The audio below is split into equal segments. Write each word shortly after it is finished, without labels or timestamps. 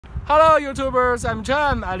Hello YouTubers, I'm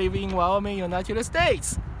Jem. I live in Wyoming, United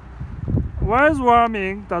States. Where is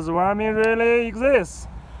Wyoming? Does Wyoming really exist?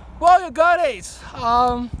 Well, you got it.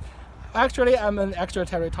 Actually, I'm an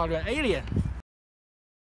extraterritorial alien.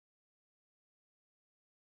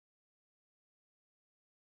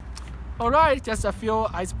 Alright, just a few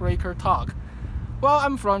icebreaker talk. Well,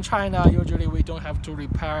 I'm from China. Usually we don't have to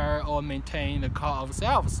repair or maintain the car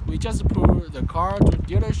ourselves. We just put the car to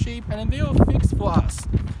dealership and they'll fix for us.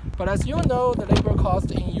 But as you know, the labor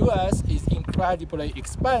cost in US is incredibly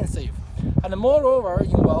expensive. And moreover,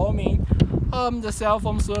 in Wyoming, the cell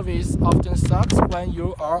phone service often sucks when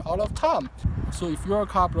you are out of town. So if your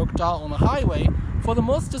car broke down on the highway, for the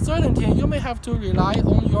most certainty, you may have to rely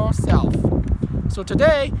on yourself. So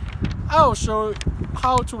today, I'll show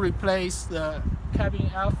how to replace the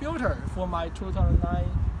cabin air filter for my 2009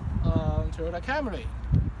 Toyota Camry.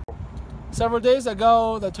 Several days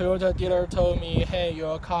ago, the Toyota dealer told me, hey,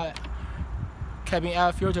 your car cabin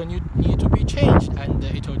air filter need to be changed, and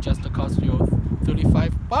it will just cost you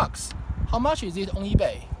 $35. How much is it on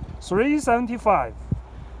eBay? $375.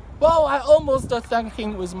 Well, I almost thanked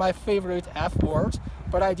him with my favorite F word,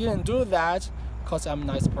 but I didn't do that because I'm a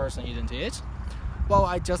nice person, isn't it? Well,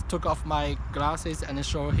 I just took off my glasses and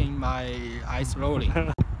showed him my eyes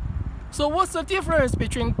rolling. So what's the difference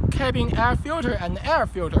between cabin air filter and air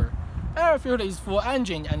filter? Air filter is for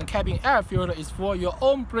engine and cabin air filter is for your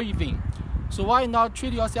own breathing. So why not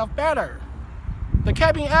treat yourself better? The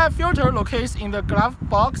cabin air filter locates in the glove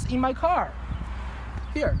box in my car.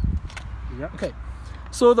 Here. Yeah. Okay.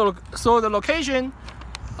 So the location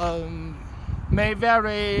may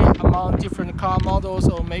vary among different car models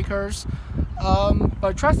or makers.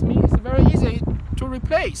 But trust me, it's very easy to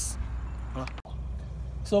replace.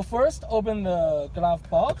 So first, open the glove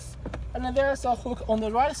box, and then there's a hook on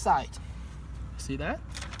the right side. See that?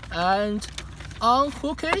 And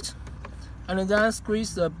unhook it, and then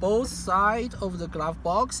squeeze both sides of the glove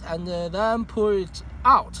box, and then pull it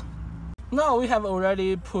out. Now we have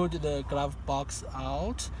already pulled the glove box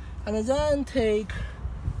out, and then take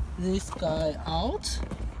this guy out.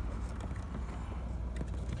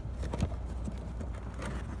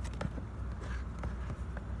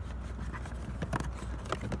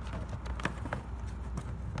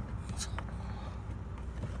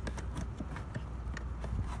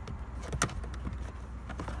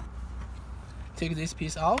 Take this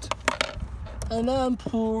piece out, and then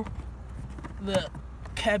pull the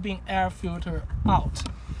cabin air filter out.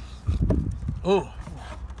 Oh,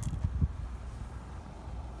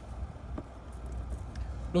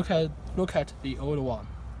 look at the old one.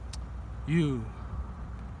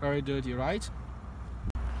 Very dirty, right?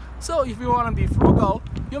 So if you want to be frugal,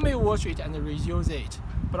 you may wash it and reuse it,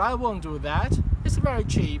 but I won't do that. It's very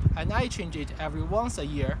cheap, and I change it every once a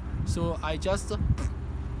year, so I just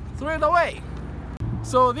throw it away.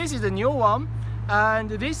 So this is the new one, and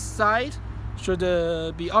this side should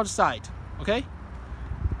be outside, okay?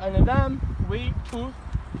 And then we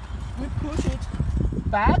push it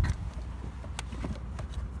back,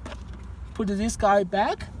 put this guy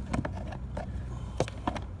back,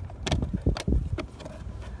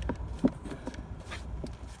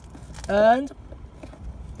 and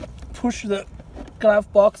push the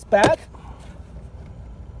glove box back.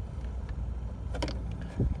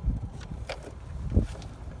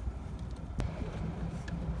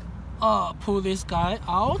 Pull this guy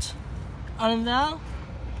out, and then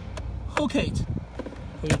hook it,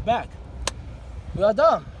 put it back. We are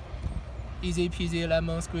done. Easy peasy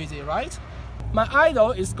lemon squeezy, right? My idol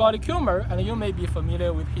is Scott Kilmer, and you may be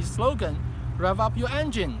familiar with his slogan, rev up your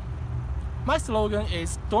engine. My slogan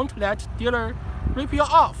is, don't let dealer rip you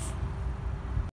off.